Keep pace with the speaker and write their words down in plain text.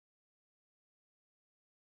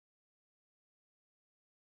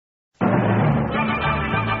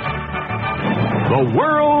The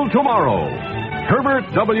World Tomorrow.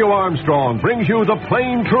 Herbert W. Armstrong brings you the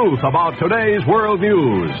plain truth about today's world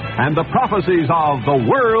news and the prophecies of the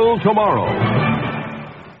world tomorrow.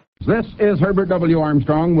 This is Herbert W.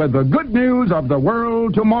 Armstrong with the good news of the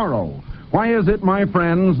world tomorrow. Why is it, my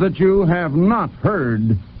friends, that you have not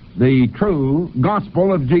heard the true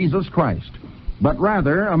gospel of Jesus Christ, but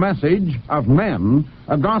rather a message of men,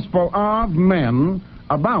 a gospel of men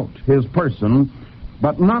about his person,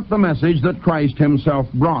 but not the message that Christ himself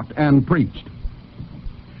brought and preached?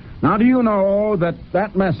 Now, do you know that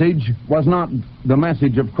that message was not the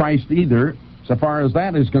message of Christ either, so far as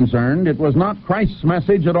that is concerned? It was not Christ's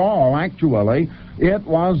message at all, actually. It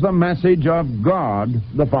was the message of God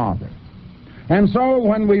the Father. And so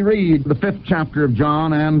when we read the 5th chapter of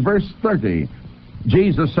John and verse 30,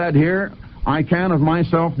 Jesus said here, "I can of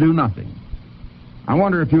myself do nothing." I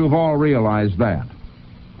wonder if you have all realized that.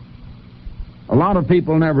 A lot of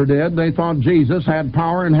people never did. They thought Jesus had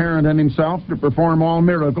power inherent in himself to perform all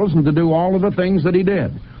miracles and to do all of the things that he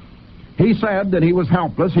did. He said that he was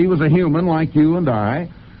helpless. He was a human like you and I.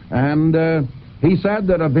 And he said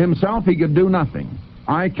that of himself he could do nothing.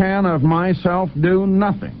 "I can of myself do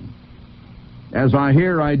nothing. As I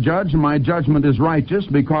hear, I judge, and my judgment is righteous,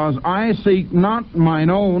 because I seek not mine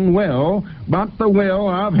own will, but the will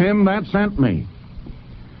of him that sent me."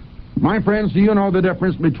 My friends, do you know the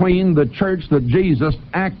difference between the church that Jesus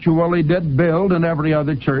actually did build and every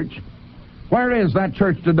other church? Where is that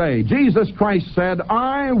church today? Jesus Christ said,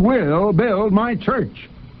 "I will build my church."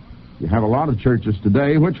 You have a lot of churches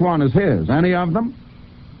today. Which one is his? Any of them?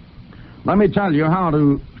 Let me tell you how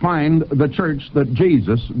to find the church that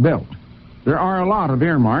Jesus built. There are a lot of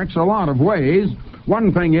earmarks, a lot of ways.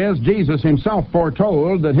 One thing is, Jesus himself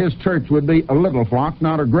foretold that his church would be a little flock,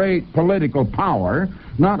 not a great political power,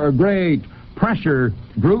 not a great pressure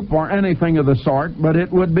group or anything of the sort, but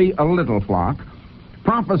it would be a little flock.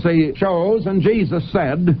 Prophecy shows, and Jesus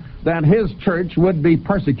said, that his church would be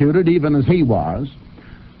persecuted even as he was.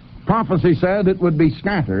 Prophecy said it would be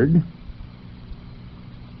scattered,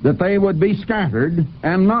 that they would be scattered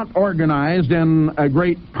and not organized in a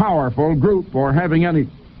great powerful group or having any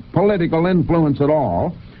political influence at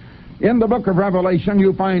all. In the book of Revelation,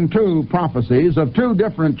 you find two prophecies of two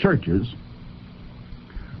different churches.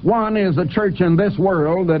 One is a church in this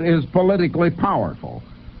world that is politically powerful.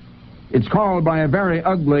 It's called by a very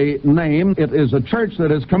ugly name. It is a church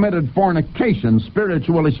that has committed fornication,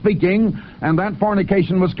 spiritually speaking, and that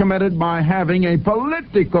fornication was committed by having a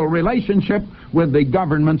political relationship with the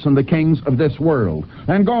governments and the kings of this world,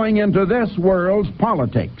 and going into this world's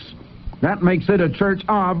politics. That makes it a church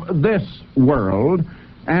of this world,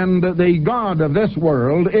 and the god of this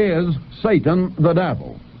world is Satan, the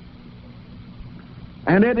devil.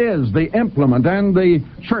 And it is the implement and the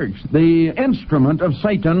church, the instrument of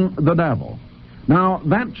Satan, the devil. Now,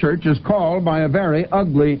 that church is called by a very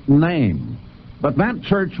ugly name. But that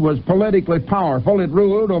church was politically powerful. It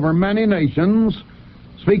ruled over many nations,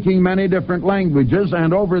 speaking many different languages,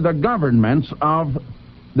 and over the governments of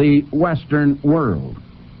the Western world.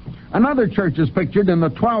 Another church is pictured in the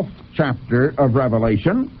 12th chapter of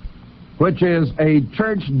Revelation, which is a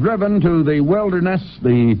church driven to the wilderness,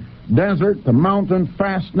 the desert, the mountain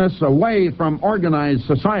fastness, away from organized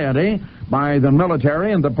society by the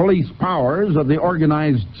military and the police powers of the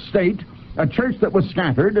organized state, a church that was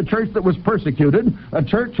scattered, a church that was persecuted, a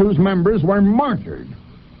church whose members were martyred.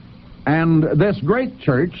 And this great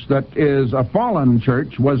church that is a fallen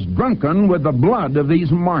church was drunken with the blood of these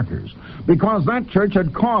martyrs, because that church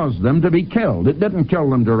had caused them to be killed. It didn't kill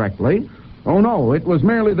them directly. Oh no, it was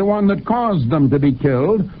merely the one that caused them to be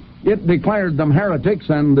killed. It declared them heretics,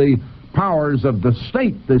 and the powers of the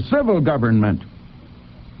state, the civil government,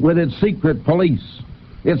 with its secret police,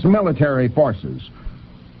 its military forces,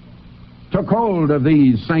 took hold of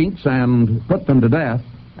these saints and put them to death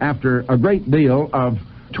after a great deal of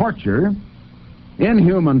torture,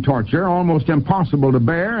 inhuman torture, almost impossible to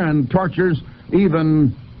bear, and tortures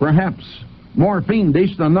even perhaps more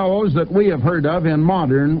fiendish than those that we have heard of in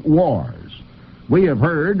modern wars. We have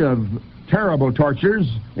heard of terrible tortures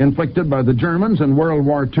inflicted by the Germans in World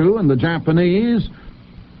War II and the Japanese.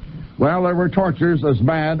 Well, there were tortures as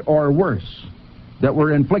bad or worse that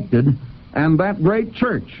were inflicted, and that great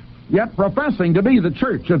church, yet professing to be the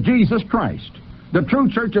church of Jesus Christ, the true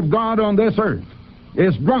church of God on this earth,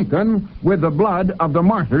 is drunken with the blood of the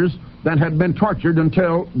martyrs that had been tortured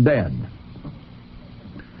until dead.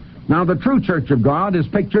 Now, the true church of God is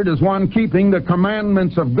pictured as one keeping the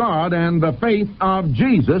commandments of God and the faith of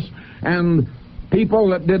Jesus, and people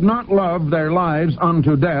that did not love their lives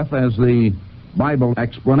unto death, as the Bible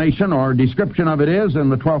explanation or description of it is in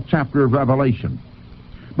the 12th chapter of Revelation.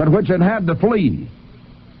 but which it had to flee.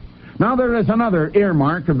 Now there is another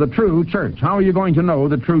earmark of the true church. How are you going to know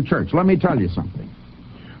the true church? Let me tell you something.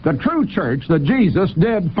 The true church that Jesus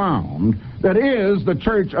did found, that is the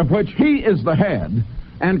church of which He is the head,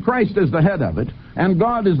 and Christ is the head of it, and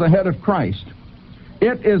God is the head of Christ,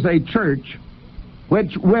 it is a church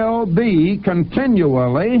which will be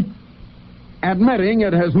continually admitting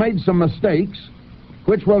it has made some mistakes,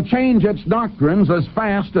 which will change its doctrines as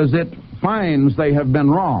fast as it finds they have been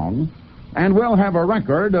wrong, and will have a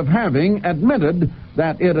record of having admitted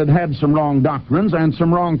that it had had some wrong doctrines and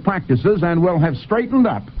some wrong practices, and will have straightened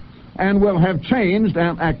up and will have changed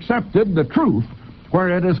and accepted the truth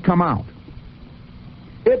where it has come out.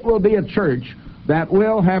 It will be a church that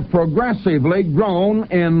will have progressively grown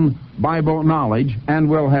in Bible knowledge and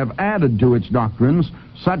will have added to its doctrines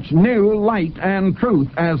such new light and truth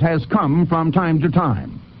as has come from time to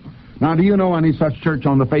time. Now, do you know any such church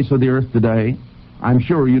on the face of the earth today? I'm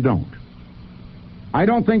sure you don't. I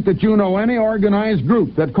don't think that you know any organized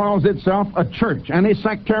group that calls itself a church, any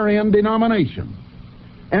sectarian denomination,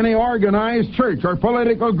 any organized church or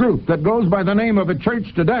political group that goes by the name of a church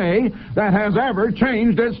today that has ever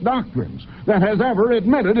changed its doctrines, that has ever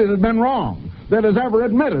admitted it had been wrong, that has ever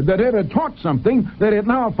admitted that it had taught something that it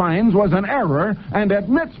now finds was an error, and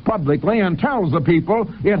admits publicly and tells the people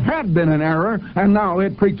it had been an error, and now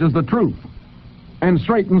it preaches the truth and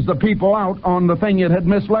straightens the people out on the thing it had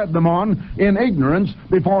misled them on in ignorance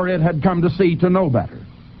before it had come to see to know better.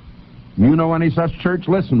 You know any such church?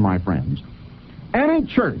 Listen, my friends. Any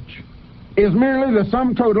church is merely the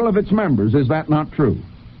sum total of its members. Is that not true?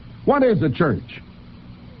 What is a church?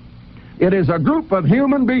 It is a group of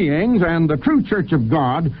human beings, and the true church of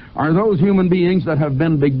God are those human beings that have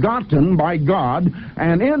been begotten by God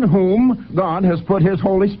and in whom God has put His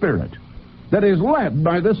Holy Spirit, that is led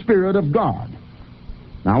by the Spirit of God.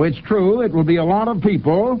 Now, it's true, it will be a lot of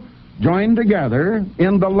people joined together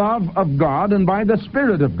in the love of God and by the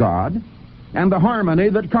Spirit of God, and the harmony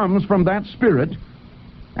that comes from that Spirit,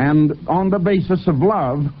 and on the basis of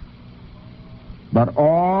love. But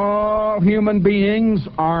all human beings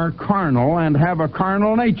are carnal and have a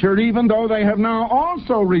carnal nature, even though they have now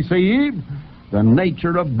also received the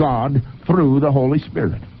nature of God through the Holy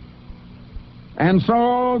Spirit. And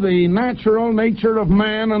so the natural nature of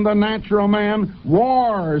man and the natural man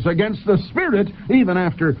wars against the Spirit even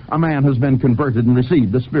after a man has been converted and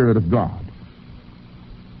received the Spirit of God.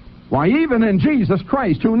 Why, even in Jesus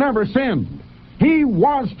Christ, who never sinned, He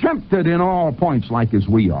was tempted in all points like as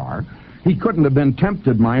we are. He couldn't have been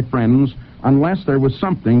tempted, my friends, unless there was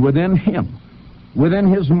something within Him,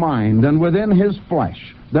 within His mind and within His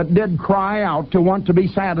flesh, that did cry out to want to be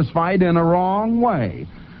satisfied in a wrong way,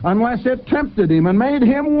 unless it tempted Him and made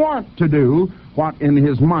Him want to do what in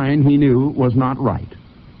His mind He knew was not right.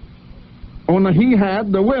 Only He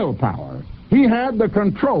had the willpower. He had the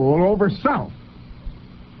control over self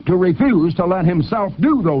to refuse to let Himself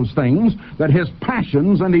do those things that His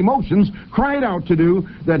passions and emotions cried out to do,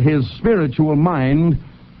 that His spiritual mind,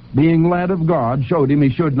 being led of God, showed Him He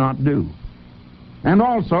should not do. And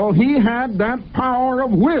also, He had that power of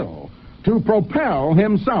will to propel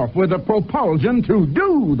Himself with a propulsion to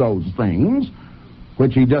do those things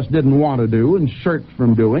which He just didn't want to do and shirked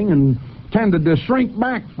from doing and tended to shrink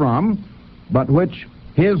back from, but which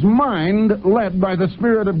His mind, led by the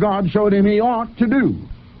Spirit of God, showed Him He ought to do.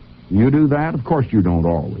 You do that? Of course you don't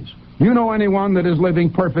always. You know anyone that is living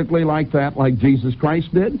perfectly like that, like Jesus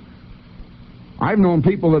Christ did? I've known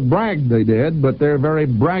people that bragged they did, but their very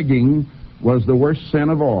bragging was the worst sin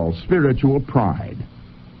of all, spiritual pride.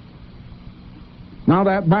 Now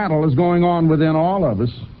that battle is going on within all of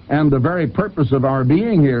us, and the very purpose of our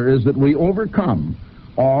being here is that we overcome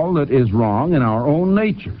all that is wrong in our own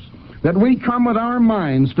natures, that we come with our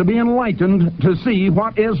minds to be enlightened to see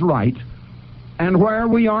what is right and where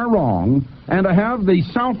we are wrong, and to have the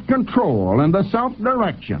self-control and the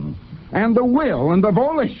self-direction and the will and the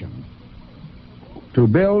volition to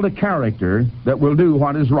build a character that will do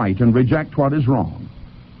what is right and reject what is wrong,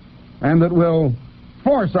 and that will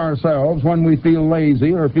force ourselves when we feel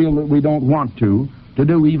lazy or feel that we don't want to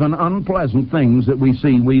do even unpleasant things that we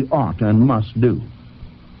see we ought and must do.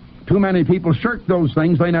 Too many people shirk those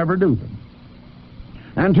things, they never do them.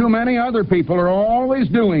 And too many other people are always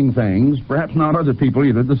doing things, perhaps not other people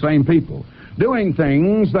either, the same people, doing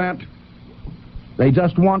things that they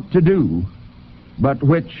just want to do, but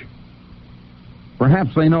which perhaps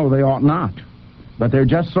they know they ought not, but they're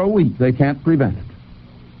just so weak they can't prevent it.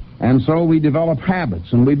 And so we develop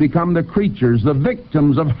habits, and we become the creatures, the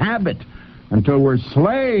victims of habit, until we're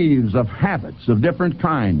slaves of habits of different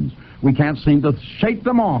kinds. We can't seem to shake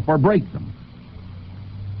them off or break them.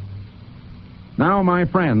 Now, my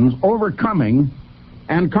friends, overcoming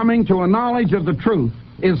and coming to a knowledge of the truth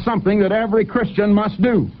is something that every Christian must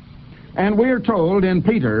do. And we are told in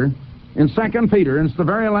Peter, in 2 Peter, and it's the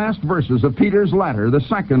very last verses of Peter's letter, the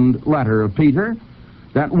second letter of Peter,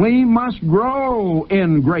 that we must grow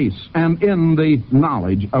in grace and in the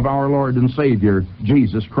knowledge of our Lord and Savior,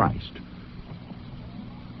 Jesus Christ.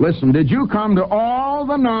 Listen, did you come to all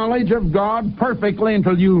the knowledge of God perfectly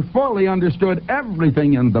until you fully understood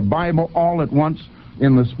everything in the Bible all at once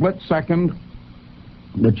in the split second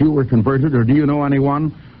that you were converted, or do you know anyone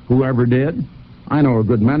who ever did? I know a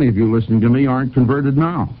good many of you listening to me aren't converted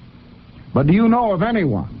now. But do you know of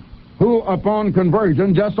anyone who, upon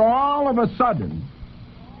conversion, just all of a sudden,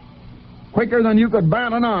 quicker than you could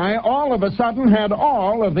bat an eye, all of a sudden had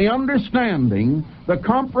all of the understanding, the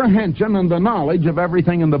comprehension, and the knowledge of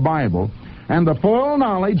everything in the Bible, and the full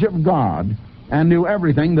knowledge of God, and knew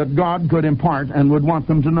everything that God could impart and would want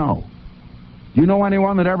them to know? Do you know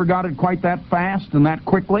anyone that ever got it quite that fast and that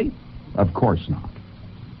quickly? Of course not.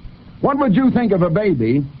 What would you think of a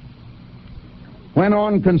baby when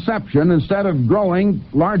on conception, instead of growing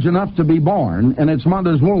large enough to be born in its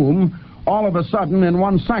mother's womb, all of a sudden in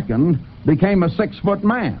 1 second became a 6-foot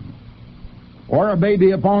man? Or a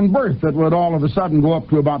baby upon birth that would all of a sudden go up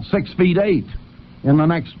to about 6 feet 8 in the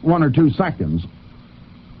next 1 or 2 seconds.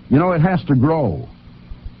 You know, it has to grow.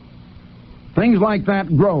 Things like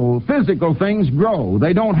that grow. Physical things grow.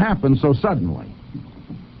 They don't happen so suddenly.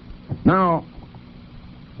 Now,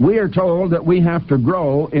 we are told that we have to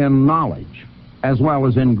grow in knowledge as well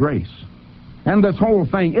as in grace. And this whole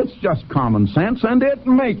thing, it's just common sense, and it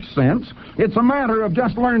makes sense. It's a matter of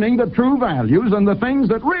just learning the true values and the things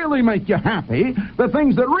that really make you happy, the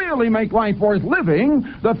things that really make life worth living,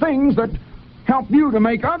 the things that help you to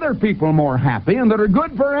make other people more happy and that are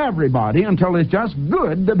good for everybody until it's just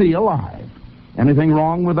good to be alive. Anything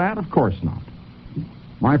wrong with that? Of course not.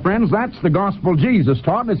 My friends, that's the gospel Jesus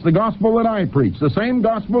taught. It's the gospel that I preach, the same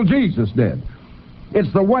gospel Jesus did.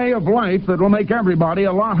 It's the way of life that will make everybody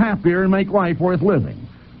a lot happier and make life worth living.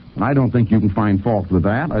 And I don't think you can find fault with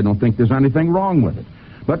that. I don't think there's anything wrong with it.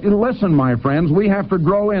 But listen, my friends, we have to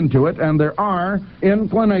grow into it, and there are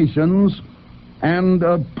inclinations and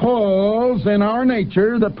pulls in our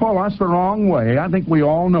nature that pull us the wrong way. I think we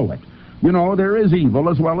all know it. You know, there is evil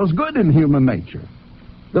as well as good in human nature.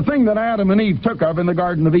 The thing that Adam and Eve took of in the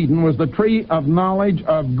Garden of Eden was the tree of knowledge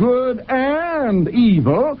of good and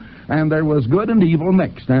evil, and there was good and evil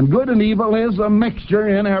mixed. And good and evil is a mixture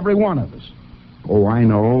in every one of us. Oh, I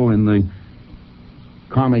know, in the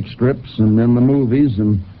comic strips and in the movies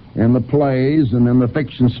and in the plays and in the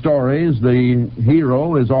fiction stories, the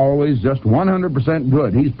hero is always just 100%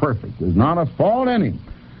 good. He's perfect. There's not a fault in him.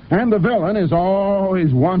 And the villain is always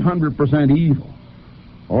 100% evil.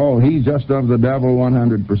 Oh, he's just of the devil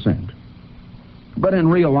 100%. But in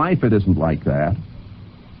real life, it isn't like that.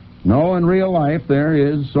 No, in real life, there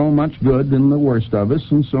is so much good in the worst of us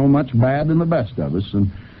and so much bad in the best of us.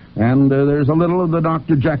 And there's a little of the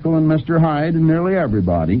Dr. Jekyll and Mr. Hyde in nearly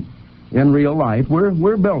everybody. In real life,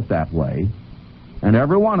 we're built that way. And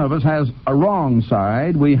every one of us has a wrong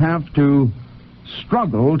side we have to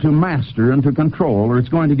struggle to master and to control, or it's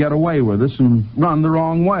going to get away with us and run the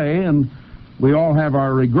wrong way, and we all have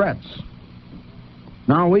our regrets.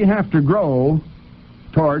 Now, we have to grow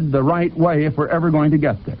toward the right way if we're ever going to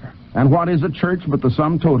get there. And what is a church but the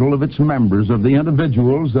sum total of its members, of the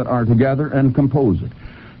individuals that are together and compose it?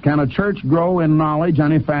 Can a church grow in knowledge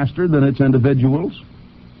any faster than its individuals?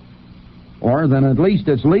 Or than at least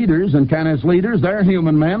its leaders? And can its leaders, they're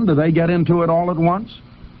human men, do they get into it all at once?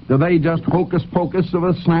 Do they just hocus pocus of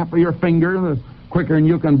a snap of your finger, quicker than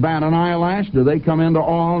you can bat an eyelash? Do they come into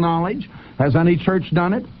all knowledge? Has any church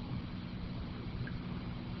done it?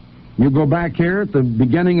 You go back here at the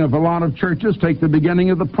beginning of a lot of churches, take the beginning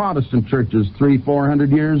of the Protestant churches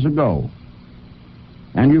 300-400 years ago.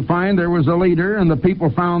 And you find there was a leader, and the people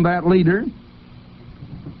found that leader,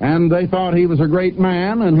 and they thought he was a great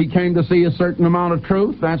man, and he came to see a certain amount of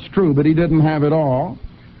truth. That's true, but he didn't have it all.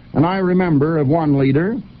 And I remember of one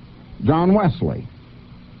leader, John Wesley,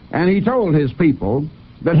 and he told his people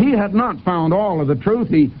that he had not found all of the truth.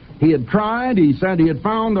 He had tried. He said he had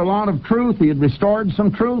found a lot of truth. He had restored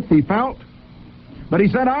some truth, he felt. But he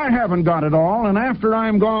said, I haven't got it all, and after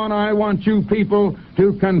I'm gone, I want you people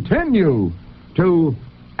to continue to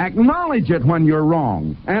acknowledge it when you're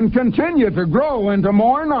wrong and continue to grow into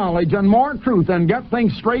more knowledge and more truth and get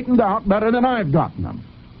things straightened out better than I've gotten them.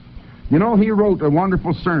 You know, he wrote a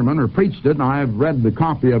wonderful sermon, or preached it, and I've read the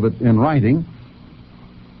copy of it in writing,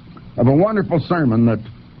 of a wonderful sermon that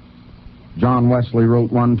John Wesley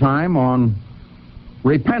wrote one time on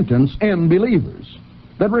repentance in believers.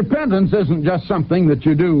 That repentance isn't just something that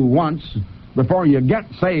you do once before you get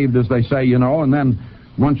saved, as they say, and then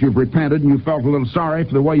once you've repented and you felt a little sorry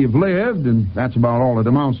for the way you've lived, and that's about all it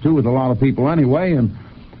amounts to with a lot of people anyway, and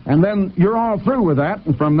then you're all through with that,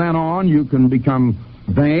 and from then on you can become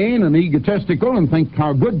vain and egotistical and think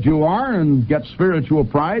how good you are and get spiritual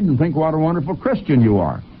pride and think what a wonderful Christian you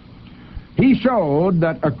are. He showed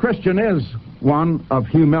that a Christian is one of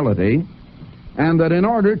humility, and that in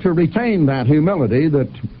order to retain that humility that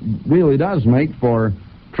really does make for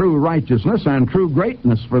true righteousness and true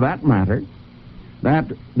greatness for that matter, that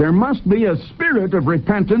there must be a spirit of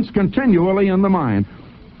repentance continually in the mind.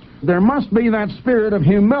 There must be that spirit of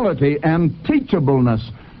humility and teachableness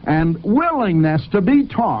and willingness to be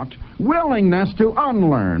taught, willingness to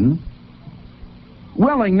unlearn,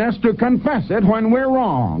 willingness to confess it when we're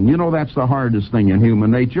wrong. That's the hardest thing in human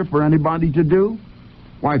nature for anybody to do.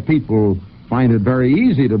 Why, people find it very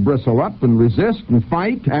easy to bristle up and resist and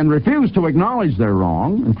fight and refuse to acknowledge they're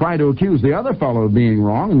wrong and try to accuse the other fellow of being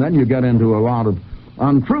wrong, and then you get into a lot of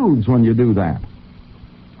untruths when you do that.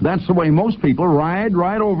 That's the way most people ride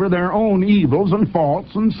right over their own evils and faults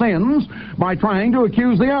and sins by trying to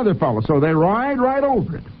accuse the other fellow. So they ride right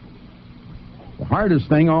over it. The hardest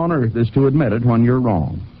thing on earth is to admit it when you're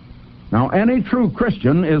wrong. Now, any true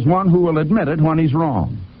Christian is one who will admit it when he's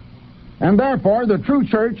wrong. And therefore, the true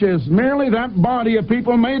church is merely that body of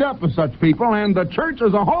people made up of such people, and the church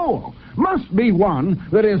as a whole must be one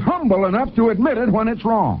that is humble enough to admit it when it's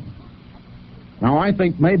wrong. Now, I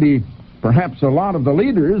think maybe perhaps a lot of the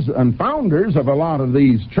leaders and founders of a lot of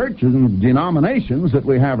these churches and denominations that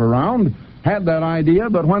we have around had that idea,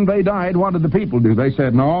 but when they died, what did the people do? They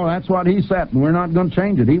said, no, that's what he said, and we're not going to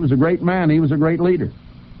change it. He was a great man. He was a great leader.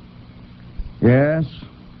 Yes.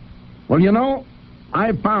 Well,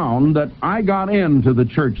 I found that I got into the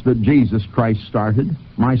church that Jesus Christ started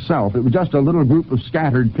myself. It was just a little group of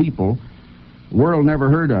scattered people. The world never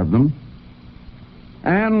heard of them.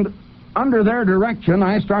 And under their direction,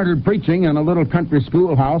 I started preaching in a little country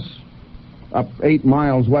schoolhouse up 8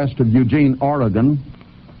 miles west of Eugene, Oregon.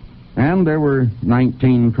 And there were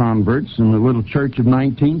 19 converts, and a little church of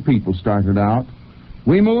 19 people started out.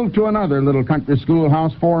 We moved to another little country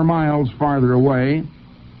schoolhouse 4 miles farther away,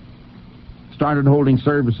 started holding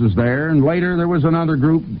services there, and later there was another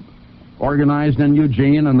group organized in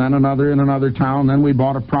Eugene, and then another in another town. Then we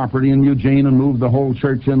bought a property in Eugene and moved the whole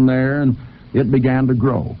church in there, and it began to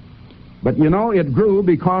grow. But it grew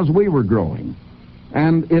because we were growing.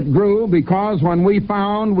 And it grew because when we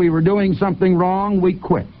found we were doing something wrong, we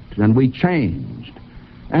quit and we changed.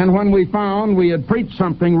 And when we found we had preached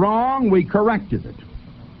something wrong, we corrected it.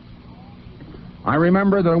 I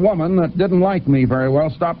remember the woman that didn't like me very well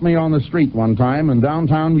stopped me on the street one time in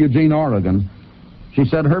downtown Eugene, Oregon. She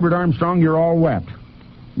said, "Herbert Armstrong, you're all wet."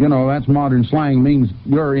 That's modern slang, means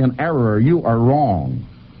you're in error, you are wrong.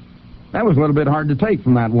 That was a little bit hard to take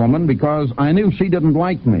from that woman because I knew she didn't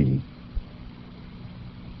like me.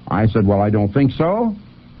 I said, "Well, I don't think so,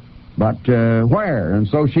 but where?" And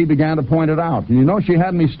so she began to point it out. And she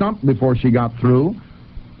had me stumped before she got through.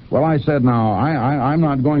 Well, I said, "Now, I'm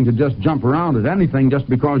not going to just jump around at anything just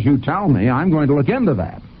because you tell me. I'm going to look into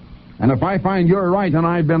that. And if I find you're right and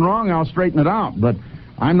I've been wrong, I'll straighten it out. But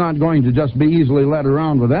I'm not going to just be easily led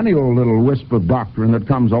around with any old little wisp of doctrine that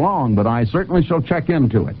comes along, but I certainly shall check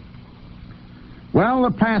into it." Well,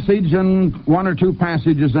 the passage and 1 or 2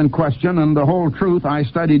 passages in question and the whole truth I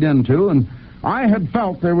studied into, and I had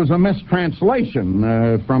felt there was a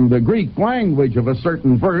mistranslation from the Greek language of a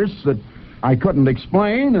certain verse that I couldn't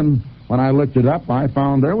explain, and when I looked it up, I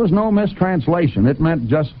found there was no mistranslation. It meant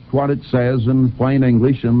just what it says in plain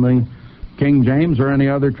English in the King James or any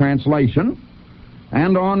other translation.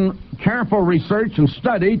 And on careful research and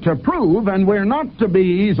study to prove, and we're not to be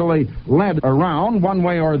easily led around one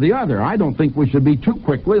way or the other. I don't think we should be too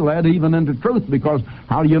quickly led even into truth, because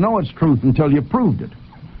how do you know it's truth until you proved it?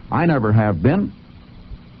 I never have been.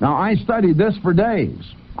 Now, I studied this for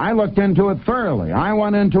days. I looked into it thoroughly. I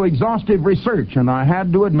went into exhaustive research, and I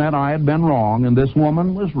had to admit I had been wrong, and this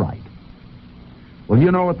woman was right.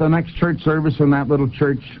 Well, at the next church service in that little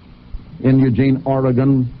church in Eugene,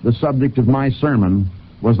 Oregon, the subject of my sermon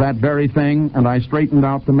was that very thing, and I straightened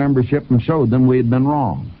out the membership and showed them we had been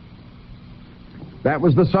wrong. That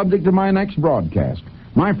was the subject of my next broadcast.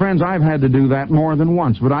 My friends, I've had to do that more than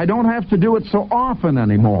once, but I don't have to do it so often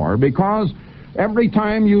anymore, because every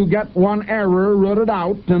time you get one error rooted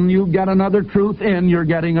out and you get another truth in, you're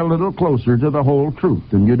getting a little closer to the whole truth,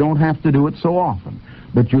 and you don't have to do it so often,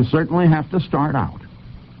 but you certainly have to start out.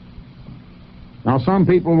 Now, some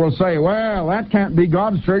people will say, "Well, that can't be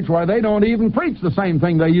God's church. Why, they don't even preach the same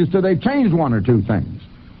thing they used to. They've changed 1 or 2 things."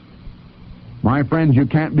 My friends, you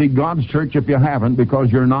can't be God's church if you haven't,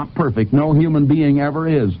 because you're not perfect. No human being ever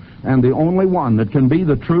is. And the only one that can be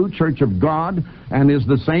the true church of God and is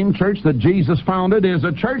the same church that Jesus founded is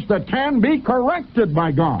a church that can be corrected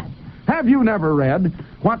by God. Have you never read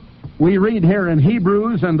what we read here in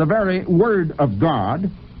Hebrews and the very Word of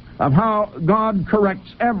God, of how God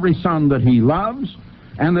corrects every son that He loves,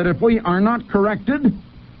 and that if we are not corrected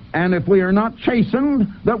and if we are not chastened,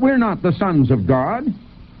 that we're not the sons of God?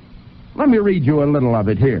 Let me read you a little of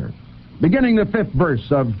it here, beginning the 5th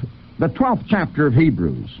verse of the 12th chapter of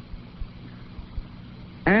Hebrews.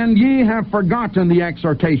 And ye have forgotten the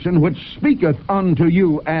exhortation which speaketh unto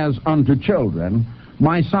you as unto children.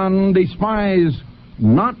 My son, despise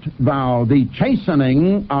not thou the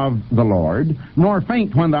chastening of the Lord, nor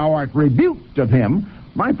faint when thou art rebuked of Him.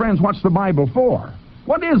 My friends, what's the Bible for?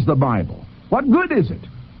 What is the Bible? What good is it?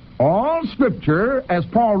 All Scripture, as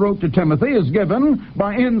Paul wrote to Timothy, is given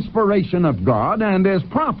by inspiration of God and is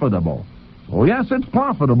profitable. Oh, yes, it's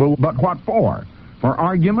profitable, but what for? For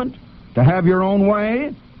argument? To have your own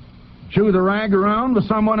way? Chew the rag around with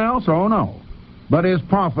someone else? Oh, no. But is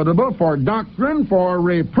profitable for doctrine, for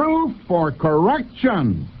reproof, for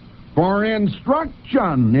correction, for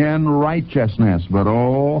instruction in righteousness. But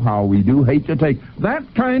oh, how we do hate to take that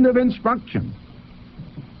kind of instruction.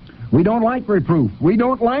 We don't like reproof. We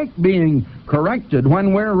don't like being corrected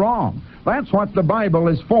when we're wrong. That's what the Bible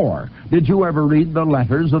is for. Did you ever read the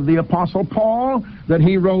letters of the Apostle Paul that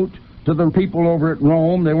he wrote to the people over at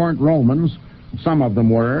Rome? They weren't Romans. Some of them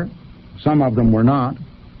were. Some of them were not.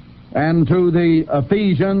 And to the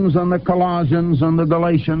Ephesians and the Colossians and the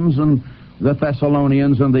Galatians and the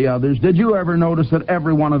Thessalonians and the others. Did you ever notice that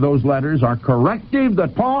every one of those letters are corrective,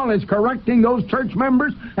 that Paul is correcting those church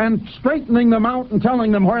members and straightening them out and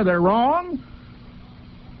telling them where they're wrong?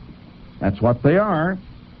 That's what they are.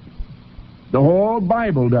 The whole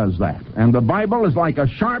Bible does that. And the Bible is like a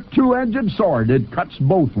sharp two-edged sword. It cuts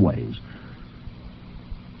both ways.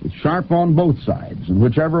 It's sharp on both sides, and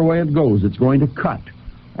whichever way it goes, it's going to cut.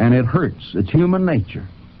 And it hurts. It's human nature.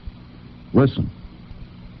 Listen.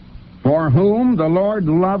 For whom the Lord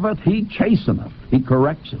loveth, He chasteneth. He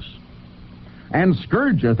corrects us. And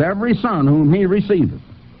scourgeth every son whom He receiveth.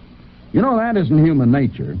 You know, that isn't human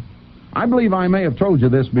nature. I believe I may have told you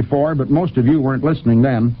this before, but most of you weren't listening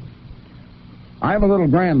then. I have a little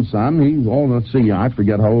grandson. He's, let's see, I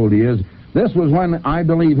forget how old he is. This was when I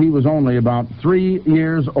believe he was only about 3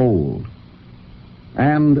 years old.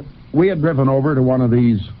 And we had driven over to one of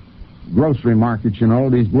these grocery markets, you know,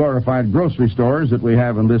 these glorified grocery stores that we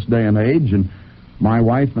have in this day and age, and my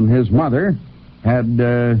wife and his mother had,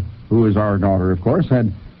 who is our daughter, of course,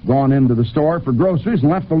 had gone into the store for groceries and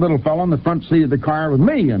left the little fellow in the front seat of the car with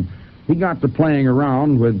me, and he got to playing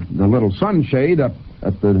around with the little sunshade up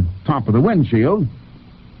at the top of the windshield,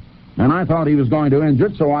 and I thought he was going to injure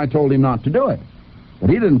it, so I told him not to do it. But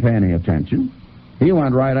he didn't pay any attention. He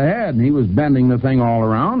went right ahead, and he was bending the thing all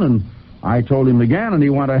around, and I told him again, and he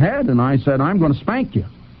went ahead, and I said, I'm going to spank you.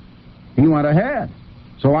 He went ahead.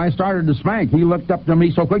 So I started to spank. He looked up to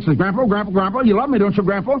me so quick, says, Grandpa, you love me, don't you,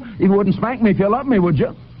 Grandpa? You wouldn't spank me if you loved me, would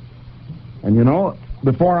you? And you know,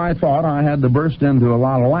 before I thought, I had to burst into a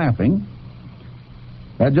lot of laughing.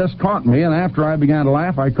 That just caught me, and after I began to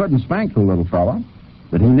laugh, I couldn't spank the little fellow,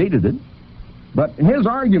 but he needed it. But his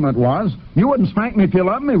argument was, you wouldn't spank me if you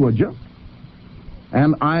loved me, would you?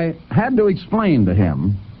 And I had to explain to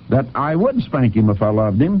him that I would spank him if I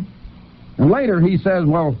loved him. And later he says,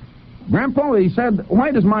 well, Grandpa, he said,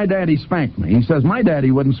 why does my daddy spank me? He says, my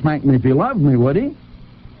daddy wouldn't spank me if he loved me, would he?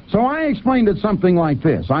 So I explained it something like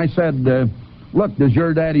this. I said, look, does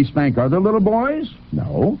your daddy spank other little boys?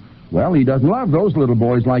 No. Well, he doesn't love those little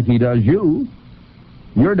boys like he does you.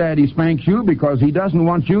 Your daddy spanks you because he doesn't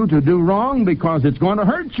want you to do wrong, because it's going to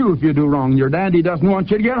hurt you if you do wrong. Your daddy doesn't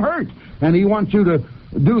want you to get hurt, and he wants you to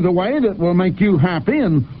do the way that will make you happy,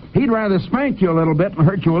 and he'd rather spank you a little bit and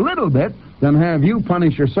hurt you a little bit than have you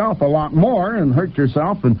punish yourself a lot more and hurt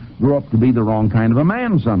yourself and grow up to be the wrong kind of a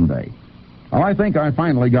man someday. Well, I think I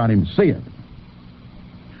finally got him to see it.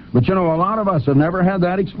 But you know, a lot of us have never had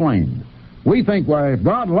that explained. We think, well, if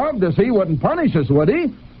God loved us, He wouldn't punish us, would He?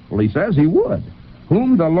 Well, He says He would.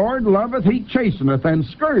 Whom the Lord loveth, He chasteneth, and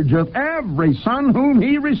scourgeth every son whom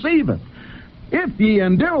He receiveth. If ye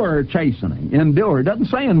endure chastening, endure, doesn't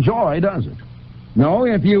say enjoy, does it? No,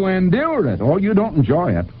 if you endure it, oh, you don't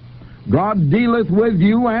enjoy it. God dealeth with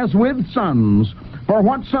you as with sons. For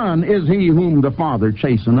what son is he whom the Father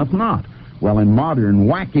chasteneth not? Well, in modern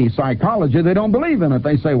wacky psychology, they don't believe in it.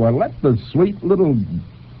 They say, well, let the sweet little,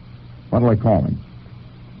 what do I call him?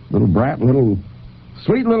 Little brat, little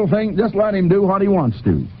sweet little thing, just let him do what he wants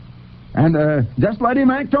to. And just let him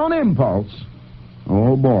act on impulse.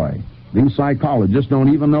 Oh, boy. These psychologists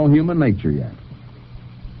don't even know human nature yet.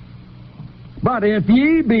 But if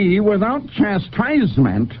ye be without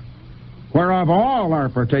chastisement, whereof all are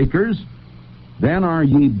partakers, then are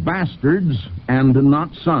ye bastards and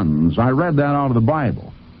not sons. I read that out of the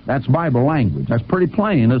Bible. That's Bible language. That's pretty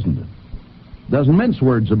plain, isn't it? Doesn't mince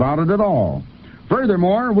words about it at all.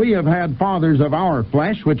 Furthermore, we have had fathers of our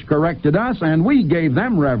flesh which corrected us, and we gave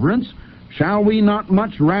them reverence. Shall we not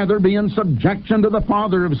much rather be in subjection to the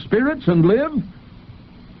Father of spirits and live?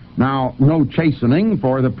 Now, no chastening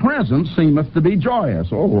for the present seemeth to be joyous.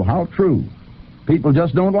 Oh, how true. People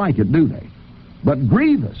just don't like it, do they? But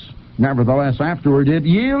grievous. Nevertheless, afterward it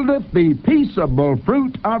yieldeth the peaceable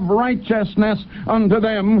fruit of righteousness unto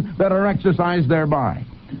them that are exercised thereby.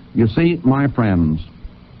 You see, my friends,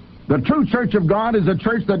 the true church of God is a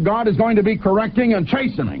church that God is going to be correcting and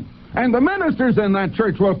chastening. And the ministers in that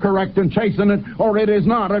church will correct and chasten it, or it is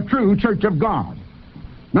not a true church of God.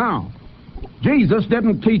 Now, Jesus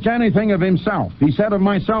didn't teach anything of himself. He said, of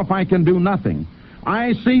myself I can do nothing.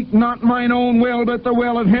 I seek not mine own will, but the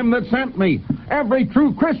will of him that sent me. Every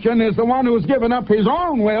true Christian is the one who has given up his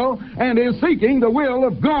own will and is seeking the will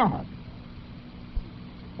of God.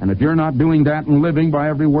 And if you're not doing that and living by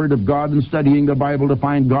every word of God and studying the Bible to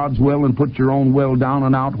find God's will and put your own will down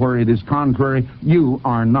and out where it is contrary, you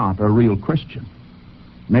are not a real Christian.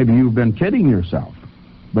 Maybe you've been kidding yourself,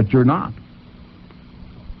 but you're not.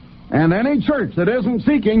 And any church that isn't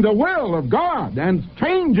seeking the will of God and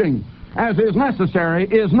changing as is necessary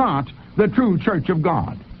is not the true church of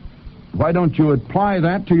God. Why don't you apply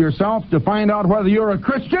that to yourself to find out whether you're a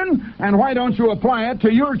Christian? And why don't you apply it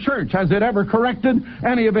to your church? Has it ever corrected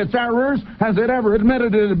any of its errors? Has it ever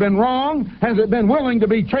admitted it had been wrong? Has it been willing to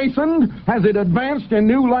be chastened? Has it advanced in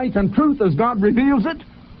new light and truth as God reveals it?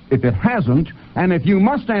 If it hasn't, and if you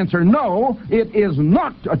must answer no, it is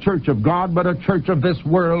not a church of God, but a church of this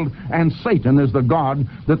world, and Satan is the God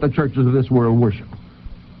that the churches of this world worship.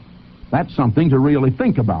 That's something to really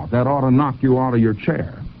think about. That ought to knock you out of your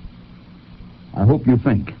chair. I hope you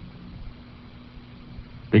think.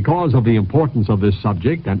 Because of the importance of this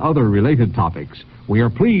subject and other related topics, we are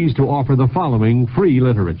pleased to offer the following free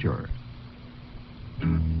literature.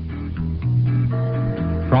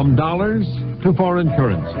 From dollars to foreign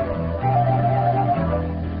currency.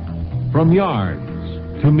 From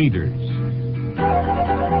yards to meters.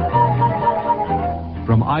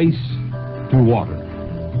 From ice to water.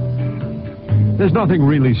 There's nothing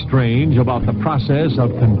really strange about the process of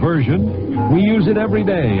conversion. We use it every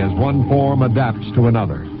day as one form adapts to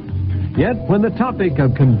another. Yet, when the topic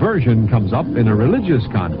of conversion comes up in a religious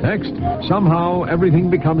context, somehow everything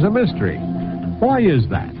becomes a mystery. Why is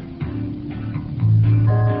that?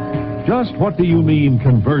 Just What Do You Mean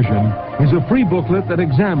Conversion is a free booklet that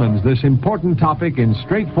examines this important topic in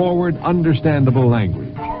straightforward, understandable language.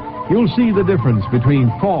 You'll see the difference between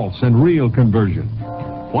false and real conversion.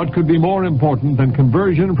 What could be more important than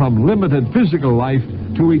conversion from limited physical life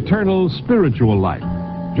to eternal spiritual life?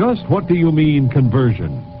 Just What Do You Mean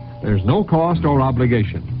Conversion? There's no cost or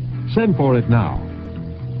obligation. Send for it now.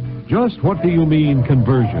 Just What Do You Mean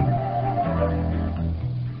Conversion?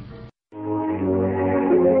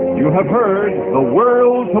 You have heard The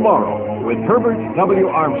World Tomorrow with Herbert W.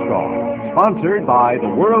 Armstrong, sponsored by the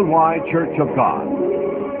Worldwide Church of God.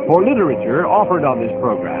 For literature offered on this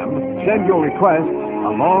program, send your requests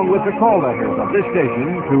along with the call letters of this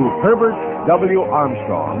station to Herbert W.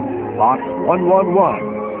 Armstrong, Box 111,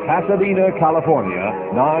 Pasadena, California,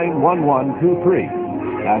 91123.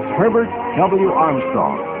 That's Herbert W.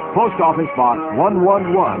 Armstrong, Post Office Box 111,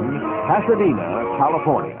 Pasadena,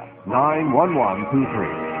 California,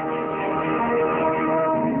 91123.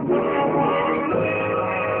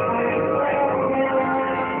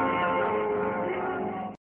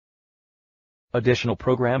 Additional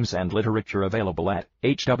programs and literature available at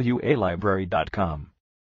hwalibrary.com.